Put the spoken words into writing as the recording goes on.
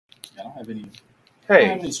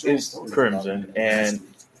Hey, it's Crimson, and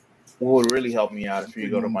what would really help me out if you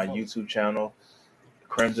go to my YouTube channel,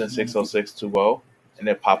 Crimson60620, and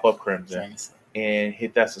then pop up Crimson and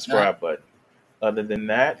hit that subscribe button. Other than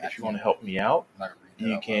that, if you want to help me out,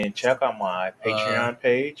 you can check out my Patreon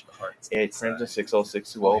page at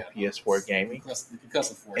Crimson60620 PS4 Gaming.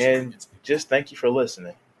 And just thank you for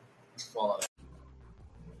listening.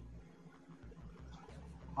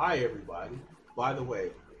 Hi everybody. By the way,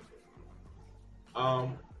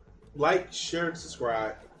 like, share, and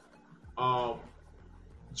subscribe.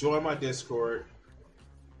 Join my Discord.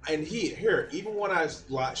 And here, even when I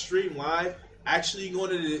stream live, actually go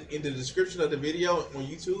in the description of the video on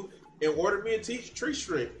YouTube and order me a tree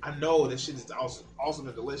stream. I know that shit is awesome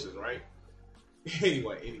and delicious, right?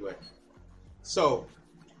 Anyway. So,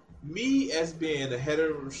 me as being a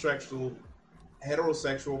heterosexual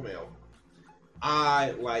male,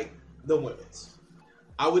 I like the women's.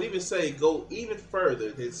 I would even say go even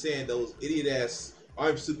further than saying those idiot ass,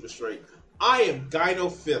 I'm super straight. I am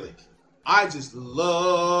gynophilic. I just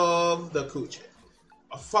love the coochie.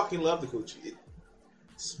 I fucking love the coochie. It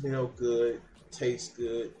smells good, tastes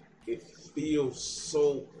good, it feels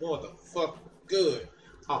so motherfucking good.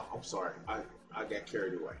 Oh, I'm sorry. I got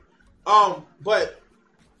carried away. But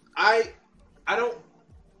I've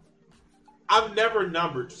never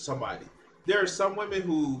numbered somebody. There are some women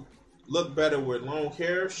who look better with long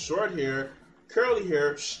hair, short hair, curly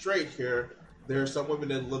hair, straight hair. There are some women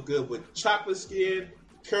that look good with chocolate skin,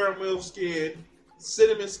 caramel skin,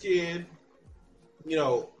 cinnamon skin,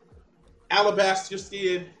 alabaster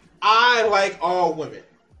skin. I like all women.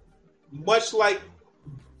 Much like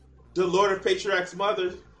the Lord of Patriarch's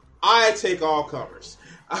mother, I take all comers.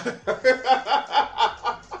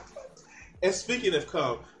 And speaking of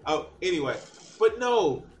cum, anyway, but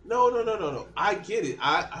no. I get it.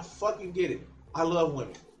 I fucking get it. I love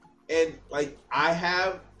women. And, I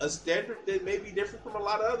have a standard that may be different from a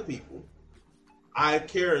lot of other people. I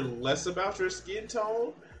care less about your skin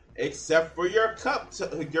tone, except for your cup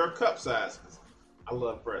size. I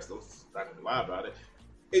love breasts. I'm not gonna lie about it.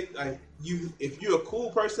 If you're a cool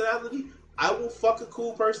personality, I will fuck a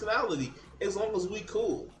cool personality as long as we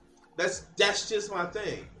cool. That's just my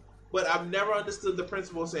thing. But I've never understood the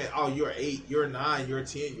principle of saying, oh, you're 8, you're 9, you're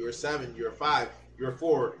 10, you're 7, you're 5, you're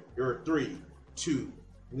 4, you're 3, 2,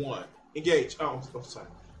 1. Engage. Oh, I'm sorry.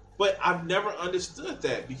 But I've never understood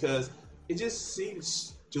that because it just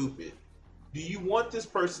seems stupid. Do you want this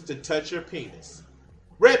person to touch your penis?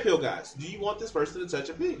 Red pill guys, do you want this person to touch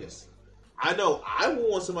your penis? I know I would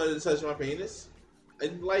want somebody to touch my penis.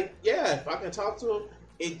 And if I can talk to them,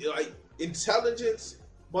 intelligence,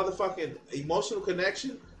 motherfucking emotional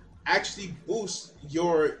connection, actually boosts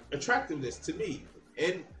your attractiveness to me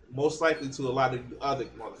and most likely to a lot of other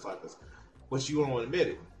motherfuckers, but you don't want to admit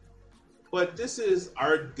it. But this is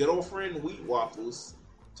our good old friend Wheat Waffles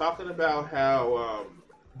talking about how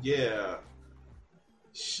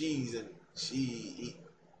she's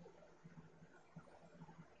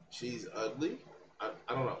ugly. I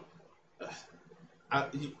don't know.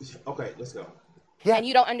 Okay, let's go. Yeah. And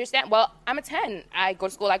you don't understand. Well, I'm a 10. I go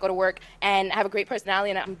to school, I go to work, and I have a great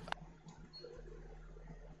personality.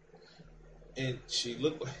 And she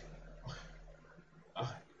looked like...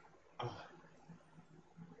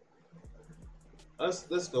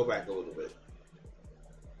 Let's go back a little bit.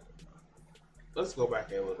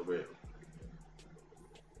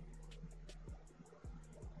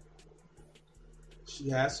 She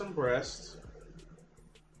has some breasts.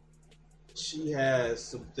 She has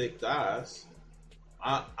some thick thighs.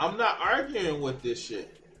 I'm not arguing with this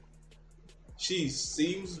shit. She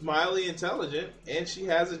seems mildly intelligent, and she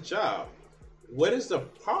has a job. What is the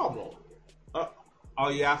problem?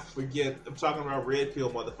 I forget. I'm talking about red pill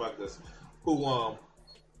motherfuckers who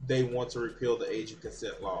they want to repeal the age of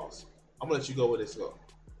consent laws. I'm gonna let you go with this go.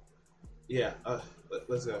 Yeah,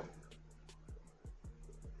 let's go.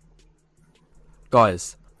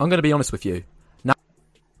 Guys, I'm gonna be honest with you.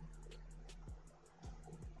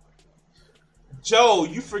 Joe,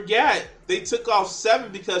 you forget they took off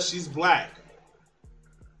 7 because she's black.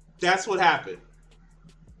 That's what happened.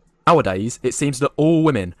 Nowadays, it seems that all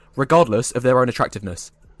women, regardless of their own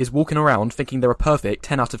attractiveness, is walking around thinking they're a perfect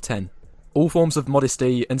 10 out of 10. All forms of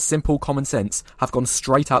modesty and simple common sense have gone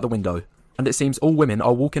straight out the window, and it seems all women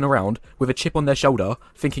are walking around with a chip on their shoulder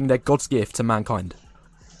thinking they're God's gift to mankind.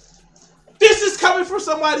 This is coming from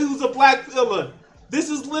somebody who's a black pillar. This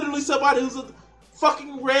is literally somebody who's a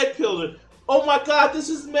fucking red pillar. Oh my god, this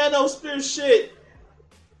is manosphere shit.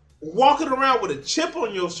 Walking around with a chip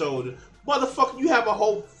on your shoulder. Motherfucker, you have a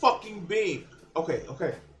whole fucking being. Okay.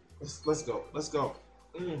 Let's go.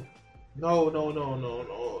 No, no, no, no, no,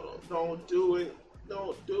 no. Don't do it.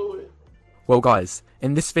 Don't do it. Well guys,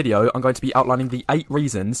 in this video I'm going to be outlining the 8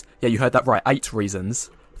 reasons, yeah you heard that right, 8 reasons,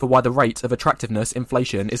 for why the rate of attractiveness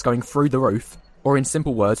inflation is going through the roof, or in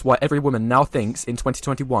simple words, why every woman now thinks in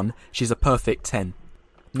 2021 she's a perfect 10.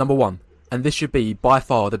 Number 1, and this should be by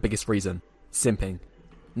far the biggest reason, simping.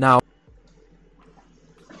 Now,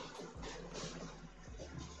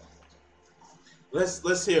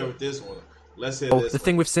 let's hear this one. Let's hear this. The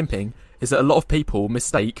thing with simping is that a lot of people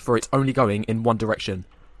mistake for it only going in one direction.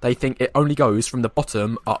 They think it only goes from the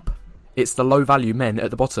bottom up. It's the low value men at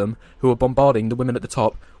the bottom who are bombarding the women at the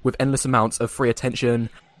top with endless amounts of free attention.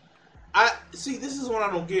 I see, this is what I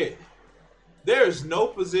don't get. There is no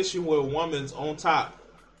position where a woman's on top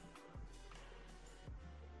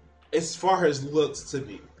as far as looks to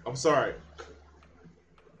me. I'm sorry.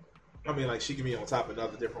 I mean, like, she can be on top in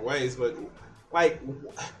other different ways, but like,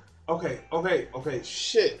 okay,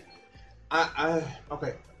 shit.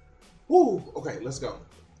 Okay. Woo, okay, let's go.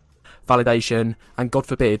 Validation, and God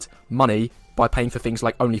forbid, money by paying for things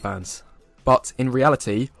like OnlyFans. But in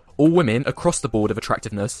reality, all women across the board of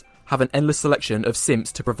attractiveness have an endless selection of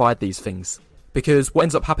simps to provide these things. Because what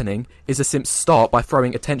ends up happening is the simps start by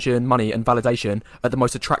throwing attention, money and validation at the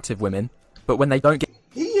most attractive women, but when they don't get...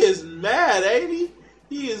 He is mad, ain't he?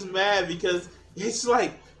 He is mad because it's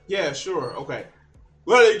like, yeah, sure, okay.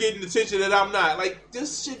 Well, they're getting attention that I'm not. Like,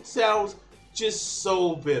 this shit sounds just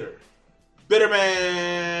so bitter. Bitter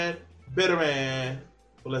man.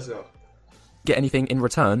 Well, let's go. Get anything in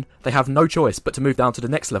return, they have no choice but to move down to the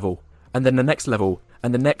next level, and then the next level,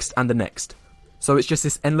 and the next and the next. So it's just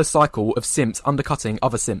this endless cycle of simps undercutting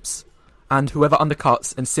other simps. And whoever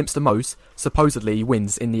undercuts and simps the most, supposedly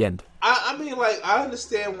wins in the end. I mean, like, I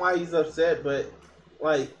understand why he's upset, but,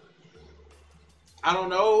 like, I don't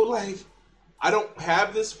know, like, I don't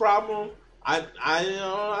have this problem. I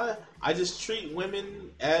just treat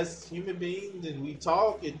women as human beings, and we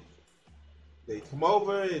talk, and they come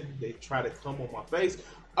over, and they try to come on my face.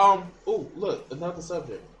 Ooh, look, another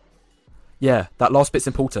subject. Yeah, that last bit's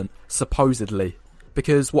important, supposedly.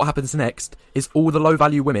 Because what happens next is all the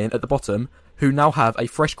low-value women at the bottom, who now have a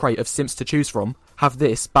fresh crate of simps to choose from, have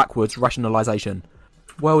this backwards rationalisation.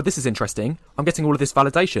 Well, this is interesting. I'm getting all of this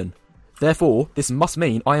validation. Therefore, this must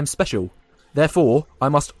mean I am special. Therefore, I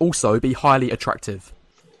must also be highly attractive.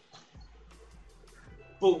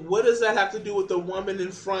 But what does that have to do with the woman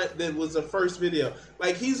in front that was the first video?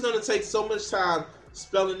 Like, he's going to take so much time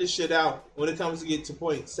spelling this shit out when it comes to get to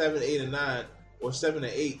point 7, 8, and 9, or 7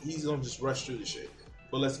 and 8. He's going to just rush through the shit.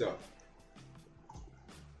 But let's go.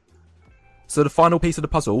 So the final piece of the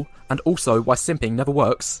puzzle, and also why simping never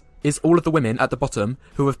works, is all of the women at the bottom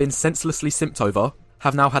who have been senselessly simped over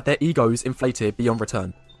have now had their egos inflated beyond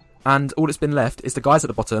return. And all that's been left is the guys at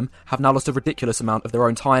the bottom have now lost a ridiculous amount of their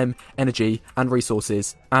own time, energy, and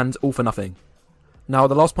resources, and all for nothing. Now,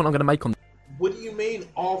 the last point I'm going to make on... What do you mean,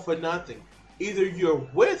 all for nothing? Either you're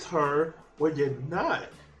with her, or you're not.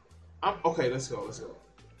 Okay, let's go.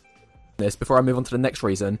 This, before I move on to the next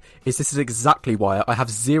reason, is this is exactly why I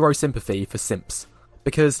have zero sympathy for simps.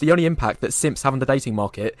 Because the only impact that simps have on the dating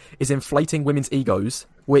market is inflating women's egos,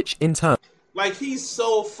 which in turn... Like, he's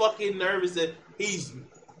so fucking nervous that he's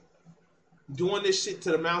doing this shit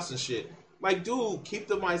to the mouse and shit. Like, dude, keep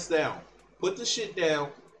the mics down. Put the shit down,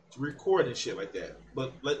 record and shit like that.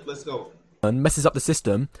 But let's go. And messes up the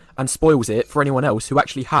system and spoils it for anyone else who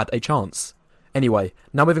actually had a chance. Anyway,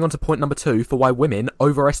 now moving on to point number 2 for why women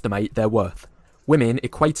overestimate their worth. Women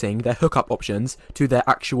equating their hookup options to their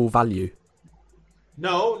actual value.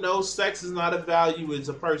 No, sex is not a value as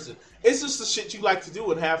a person. It's just the shit you like to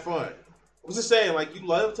do and have fun. I'm just saying, like, you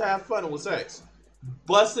love to have fun with sex.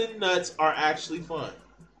 Busting nuts are actually fun.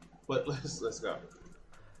 But let's go.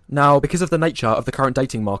 Now, because of the nature of the current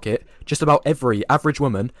dating market, just about every average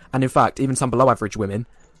woman, and in fact even some below average women,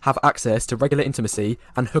 have access to regular intimacy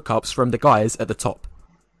and hookups from the guys at the top.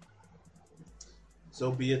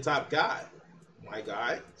 So be a top guy, my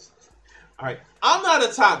guy. Alright, I'm not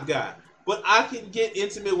a top guy, but I can get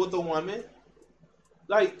intimate with a woman.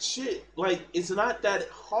 Like, shit, like, it's not that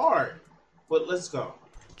hard. But let's go.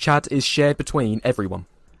 Chad is shared between everyone.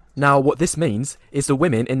 Now, what this means is the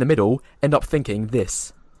women in the middle end up thinking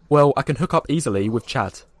this. Well, I can hook up easily with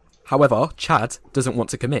Chad. However, Chad doesn't want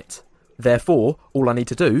to commit. Therefore, all I need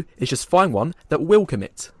to do is just find one that will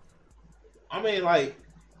commit. I mean, like,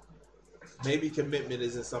 maybe commitment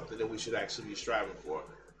isn't something that we should actually be striving for.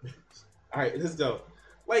 Alright, let's go.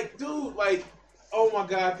 Like, dude, like, oh my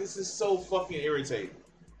god, this is so fucking irritating.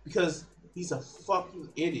 Because he's a fucking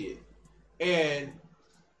idiot. And,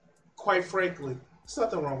 quite frankly, there's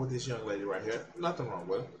nothing wrong with this young lady right here. Nothing wrong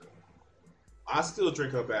with her. I still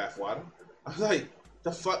drink her bath water. I'm like,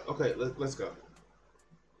 the fuck? Okay, let's go.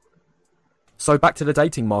 So back to the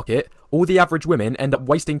dating market, all the average women end up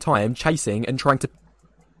wasting time chasing and trying to...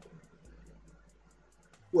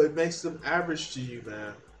 What makes them average to you,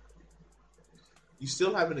 man? You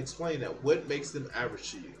still haven't explained that. What makes them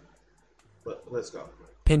average to you? But let's go.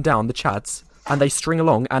 Pin down the chads, and they string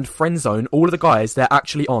along and friend zone all of the guys they're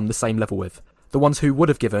actually on the same level with. The ones who would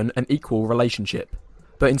have given an equal relationship.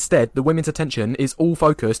 But instead, the women's attention is all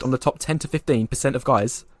focused on the top 10 to 15% of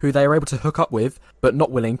guys who they are able to hook up with, but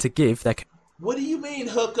not willing to give their... What do you mean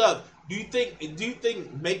hook up? Do you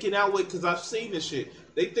think making out with, because I've seen this shit,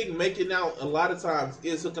 they think making out a lot of times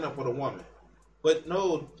is hooking up with a woman. But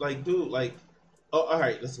no, like, dude, like, oh, all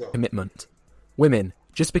right, let's go. Commitment. Women,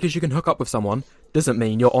 just because you can hook up with someone doesn't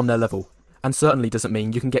mean you're on their level, and certainly doesn't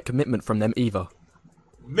mean you can get commitment from them either.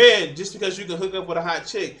 Men, just because you can hook up with a hot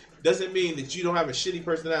chick doesn't mean that you don't have a shitty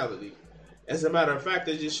personality. As a matter of fact,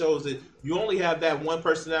 it just shows that you only have that one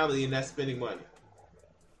personality, and that's spending money.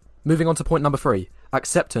 Moving on to point number 3,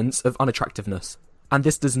 acceptance of unattractiveness. And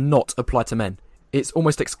this does not apply to men. It's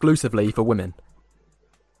almost exclusively for women.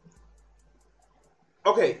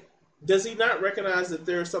 Okay, does he not recognize that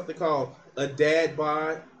there's something called a dad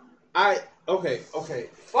bod? Okay,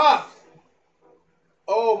 fuck!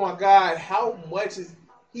 Oh my god, how much is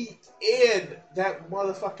he in that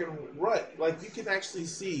motherfucking rut? Like, you can actually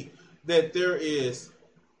see that there is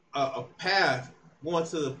a path going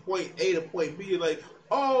to the point A to point B, like,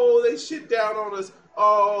 oh, they shit down on us.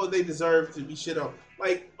 Oh, they deserve to be shit on.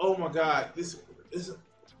 Like, oh my god, this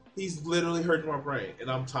he's literally hurting my brain,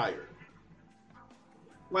 and I'm tired.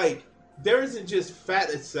 Like, there isn't just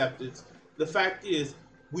fat acceptance. The fact is,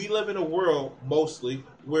 we live in a world mostly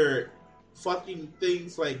where fucking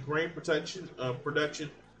things like grain production,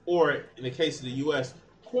 or in the case of the U.S.,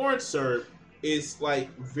 corn syrup is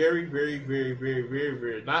like very, very, very, very, very,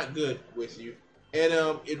 very not good with you, and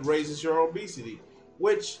it raises your obesity,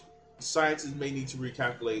 which scientists may need to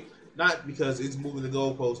recalculate, not because it's moving the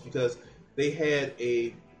goalposts, because they have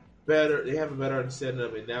a better understanding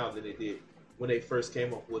of it now than they did when they first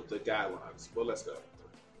came up with the guidelines. But let's go.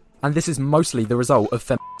 And this is mostly the result of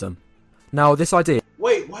feminism. Now, this idea...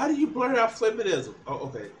 Wait, why do you blur out feminism? Oh,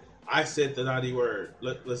 okay. I said the naughty word.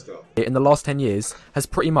 Let's go. ...in the last 10 years has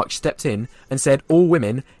pretty much stepped in and said all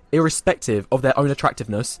women, irrespective of their own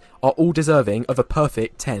attractiveness, are all deserving of a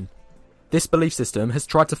perfect 10. This belief system has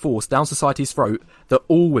tried to force down society's throat that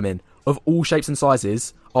all women, of all shapes and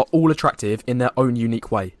sizes, are all attractive in their own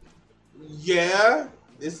unique way. Yeah,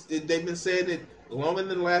 they've been saying it longer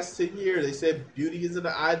than the last 10 years. They said beauty is in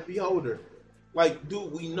the eye of the beholder. Like,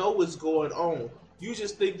 dude, we know what's going on. You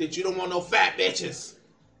just think that you don't want no fat bitches.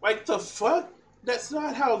 Like, the fuck? That's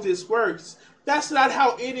not how this works. That's not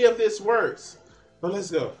how any of this works. But let's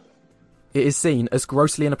go. It is seen as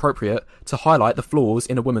grossly inappropriate to highlight the flaws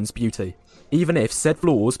in a woman's beauty, even if said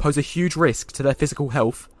flaws pose a huge risk to their physical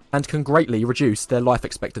health and can greatly reduce their life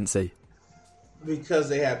expectancy. Because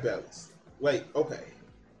they have bellies. Wait, okay.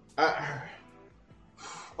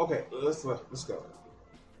 Okay, let's go.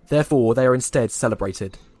 Therefore, they are instead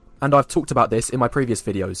celebrated. And I've talked about this in my previous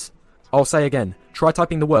videos. I'll say again, try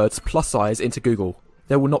typing the words plus size into Google.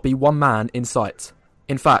 There will not be one man in sight.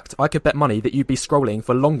 In fact, I could bet money that you'd be scrolling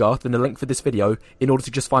for longer than the length of this video in order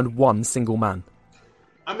to just find one single man.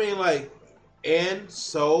 I mean, like, and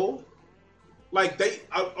so, like,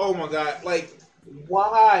 oh my god, like,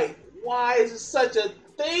 why is it such a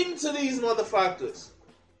thing to these motherfuckers?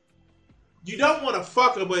 You don't want to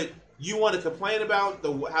fuck her, but you want to complain about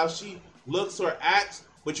how she looks or acts,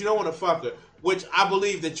 but you don't want to fuck her, which I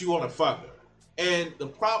believe that you want to fuck her. And the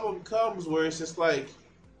problem comes where it's just like,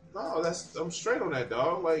 no, I'm straight on that,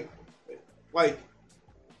 dog. Like,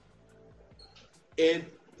 and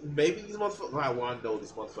maybe these motherfuckers, I want to know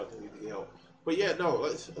these motherfuckers need to get help. But yeah, no, all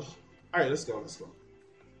right, let's go.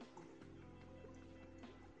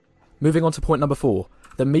 Moving on to point number 4,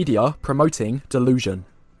 the media promoting delusion.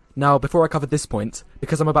 Now, before I cover this point,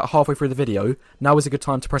 because I'm about halfway through the video, now is a good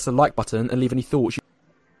time to press the like button and leave any thoughts.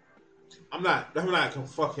 I'm not gonna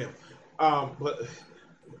fuck him. But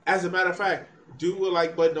as a matter of fact, do a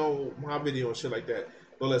like button on my video and shit like that.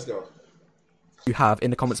 But let's go. You have in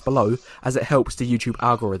the comments below, as it helps the YouTube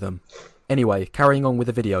algorithm. Anyway, carrying on with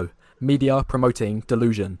the video. Media promoting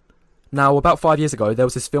delusion. Now, about 5 years ago, there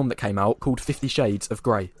was this film that came out called 50 Shades of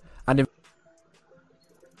Grey. And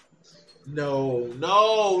No.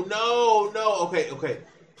 Okay.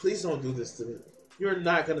 Please don't do this to me. You're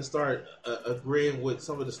not going to start agreeing with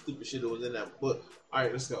some of the stupid shit that was in that book. All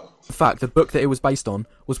right, let's go. In fact, the book that it was based on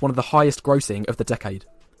was one of the highest grossing of the decade.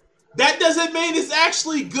 That doesn't mean it's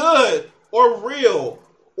actually good or real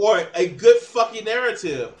or a good fucking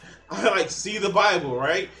narrative. I like see the Bible,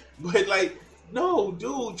 right? But like, no,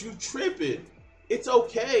 dude, you tripping. It's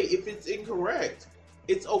okay if it's incorrect.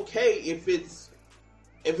 It's okay if it's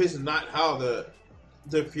not how the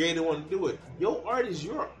creator want to do it. Your art is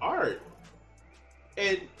your art,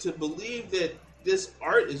 and to believe that this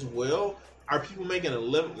art is are people making a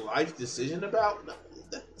life decision about? No,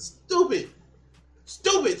 that's stupid.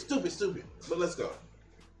 But let's go.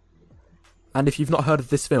 And if you've not heard of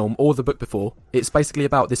this film or the book before, it's basically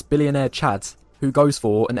about this billionaire Chad who goes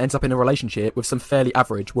for and ends up in a relationship with some fairly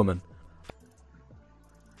average woman.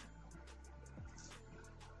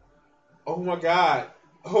 Oh my god.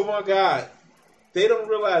 They don't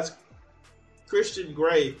realize Christian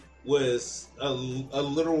Grey was a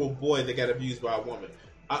literal boy that got abused by a woman.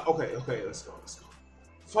 Okay, let's go.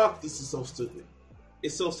 Fuck, this is so stupid.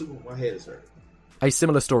 It's so stupid, my head is hurting. A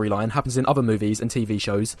similar storyline happens in other movies and TV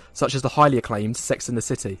shows, such as the highly acclaimed Sex and the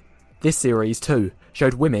City. This series, too,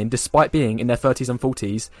 showed women, despite being in their 30s and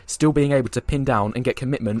 40s, still being able to pin down and get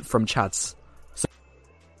commitment from Chads.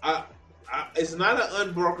 It's not an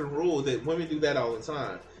unbroken rule that women do that all the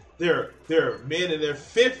time. There are men in their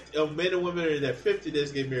 50s, men and women in their 50s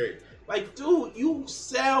that get married. Like, dude, you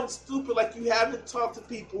sound stupid like you haven't talked to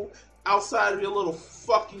people outside of your little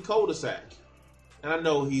fucking cul-de-sac. And I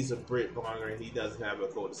know he's a Brit blonger and he doesn't have a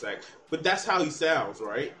cul-de-sac, but that's how he sounds,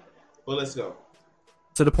 right? But let's go.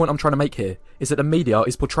 So the point I'm trying to make here is that the media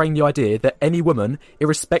is portraying the idea that any woman,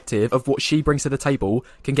 irrespective of what she brings to the table,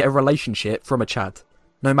 can get a relationship from a Chad.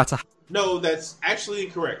 No matter... No, that's actually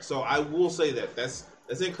incorrect. So I will say that. That's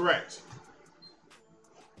incorrect.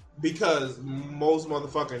 Because most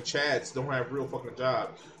motherfucking Chads don't have real fucking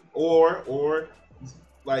jobs. Or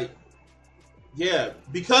like... Yeah,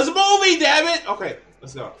 because movie, damn it! Okay,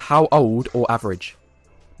 let's go. How old or average?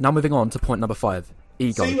 Now moving on to point number 5.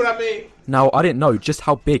 Ego. See what I mean? Now, I didn't know just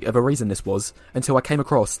how big of a reason this was until I came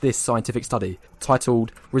across this scientific study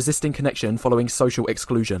titled Resisting Connection Following Social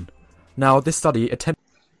Exclusion. Now, this study attempted...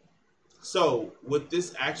 So, what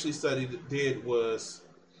this actually study did was...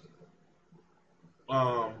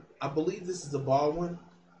 I believe this is the Baldwin,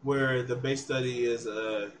 where the base study is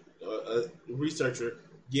a researcher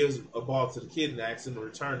gives a ball to the kid and asks him to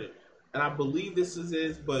return it. And I believe this is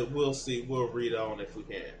it, but we'll see. We'll read on if we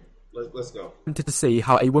can. Let's go. To see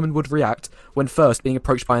how a woman would react when first being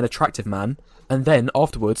approached by an attractive man, and then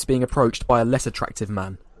afterwards being approached by a less attractive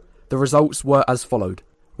man. The results were as followed.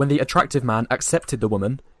 When the attractive man accepted the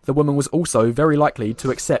woman was also very likely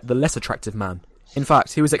to accept the less attractive man. In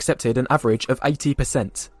fact, he was accepted an average of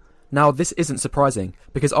 80%. Now, this isn't surprising,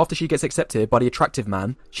 because after she gets accepted by the attractive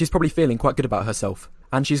man, she's probably feeling quite good about herself.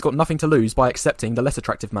 And she's got nothing to lose by accepting the less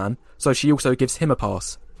attractive man, so she also gives him a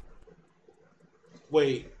pass.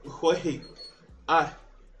 Wait.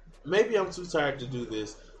 Maybe I'm too tired to do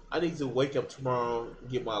this. I need to wake up tomorrow and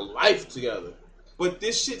get my life together. But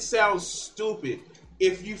this shit sounds stupid.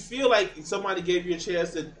 If you feel like somebody gave you a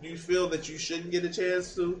chance that you feel that you shouldn't get a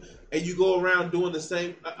chance to, and you go around doing the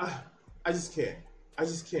same, I just can't.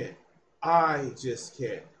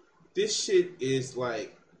 This shit is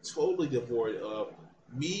like totally devoid of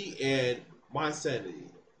me and my sanity.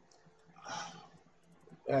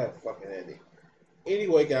 Fucking Andy.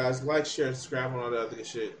 Anyway, guys, like, share, and subscribe, and all that other good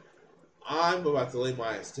shit. I'm about to lay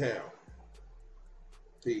my ass down.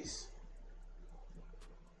 Peace.